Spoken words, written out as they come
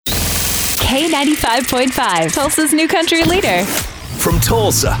K95.5, Tulsa's new country leader. From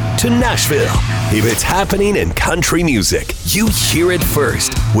Tulsa to Nashville, if it's happening in country music, you hear it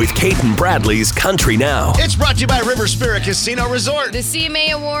first with Cait and Bradley's Country Now. It's brought to you by River Spirit Casino Resort. The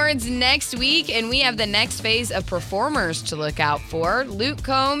CMA Awards next week, and we have the next phase of performers to look out for. Luke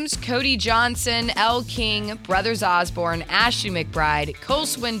Combs, Cody Johnson, Elle King, Brothers Osborne, Ashley McBride, Cole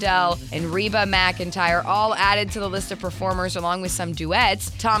Swindell, and Reba McEntire all added to the list of performers along with some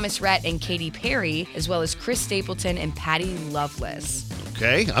duets, Thomas Rhett and Katy Perry, as well as Chris Stapleton and Patty Loveless.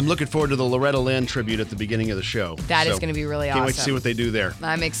 Okay, I'm looking forward to the Loretta Lynn tribute at the beginning of the show. That is going to be really awesome. Can't wait to see what they do there.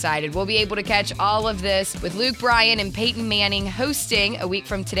 I'm excited. We'll be able to catch all of this with Luke Bryan and Peyton Manning hosting a week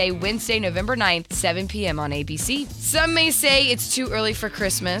from today, Wednesday, November 9th, 7 p.m. on ABC. Some may say it's too early for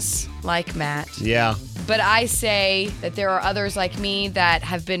Christmas, like Matt. Yeah. But I say that there are others like me that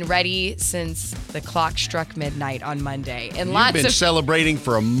have been ready since the clock struck midnight on Monday. And You've been celebrating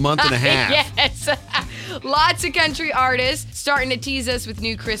for a month and a half. Yes. Lots of country artists starting to tease us with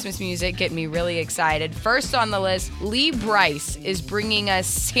new Christmas music, getting me really excited. First on the list, Lee Brice is bringing us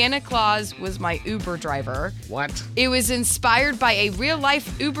Santa Claus Was My Uber Driver. What? It was inspired by a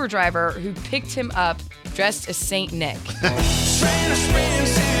real-life Uber driver who picked him up dressed as Saint Nick. Santa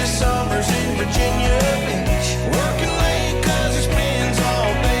spends his summers in Virginia Beach, working late 'cause he spends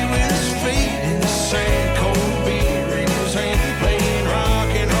all day with his feet in the sand, cold beer in his hand, playing rock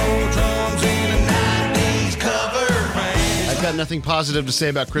and roll drums in a 90s cover band. I've got nothing positive to say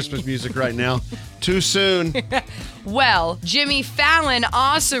about Christmas music right now. Too soon. Well, Jimmy Fallon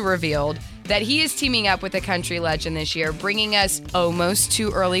also revealed that he is teaming up with a country legend this year, bringing us Almost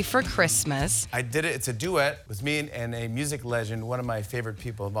Too Early for Christmas. I did it. It's a duet with me and a music legend, one of my favorite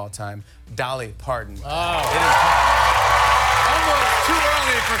people of all time, Dolly Parton. Oh. It is almost too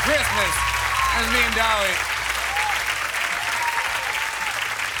early for Christmas. That's me and Dolly.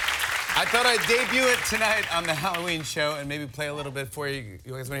 I thought I'd debut it tonight on the Halloween show and maybe play a little bit for you.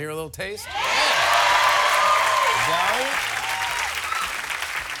 You guys want to hear a little taste? Dolly?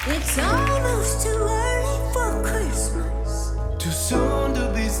 It's almost too early for Christmas. Too soon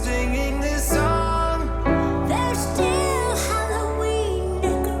to be singing this song. There's still Halloween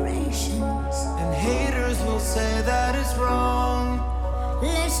decorations, and haters will say that it's wrong.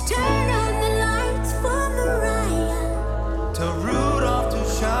 Let's turn on the lights for Mariah. Tell Rudolph to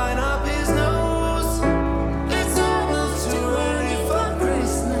shine up his nose. It's almost too early for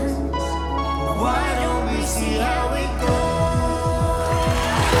Christmas. Why don't we see how it goes?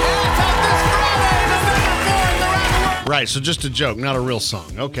 Right, so just a joke, not a real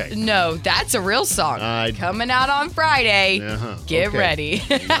song. Okay. No, that's a real song. Coming out on Friday. Get ready.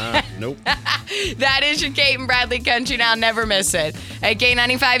 Nope. That is your Cait and Bradley Country Now. Never miss it at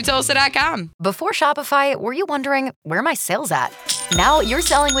K95Tulsa.com. Before Shopify, were you wondering, where are my sales at? Now you're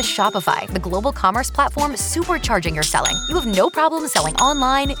selling with Shopify, the global commerce platform supercharging your selling. You have no problem selling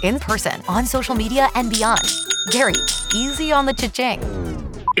online, in person, on social media, and beyond. Gary, easy on the cha-ching.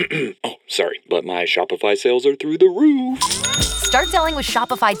 Oh, sorry, but my Shopify sales are through the roof. Start selling with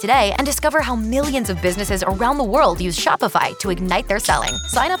Shopify today and discover how millions of businesses around the world use Shopify to ignite their selling.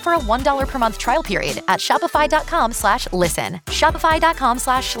 Sign up for a $1 per month trial period at shopify.com/listen.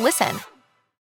 Shopify.com/listen.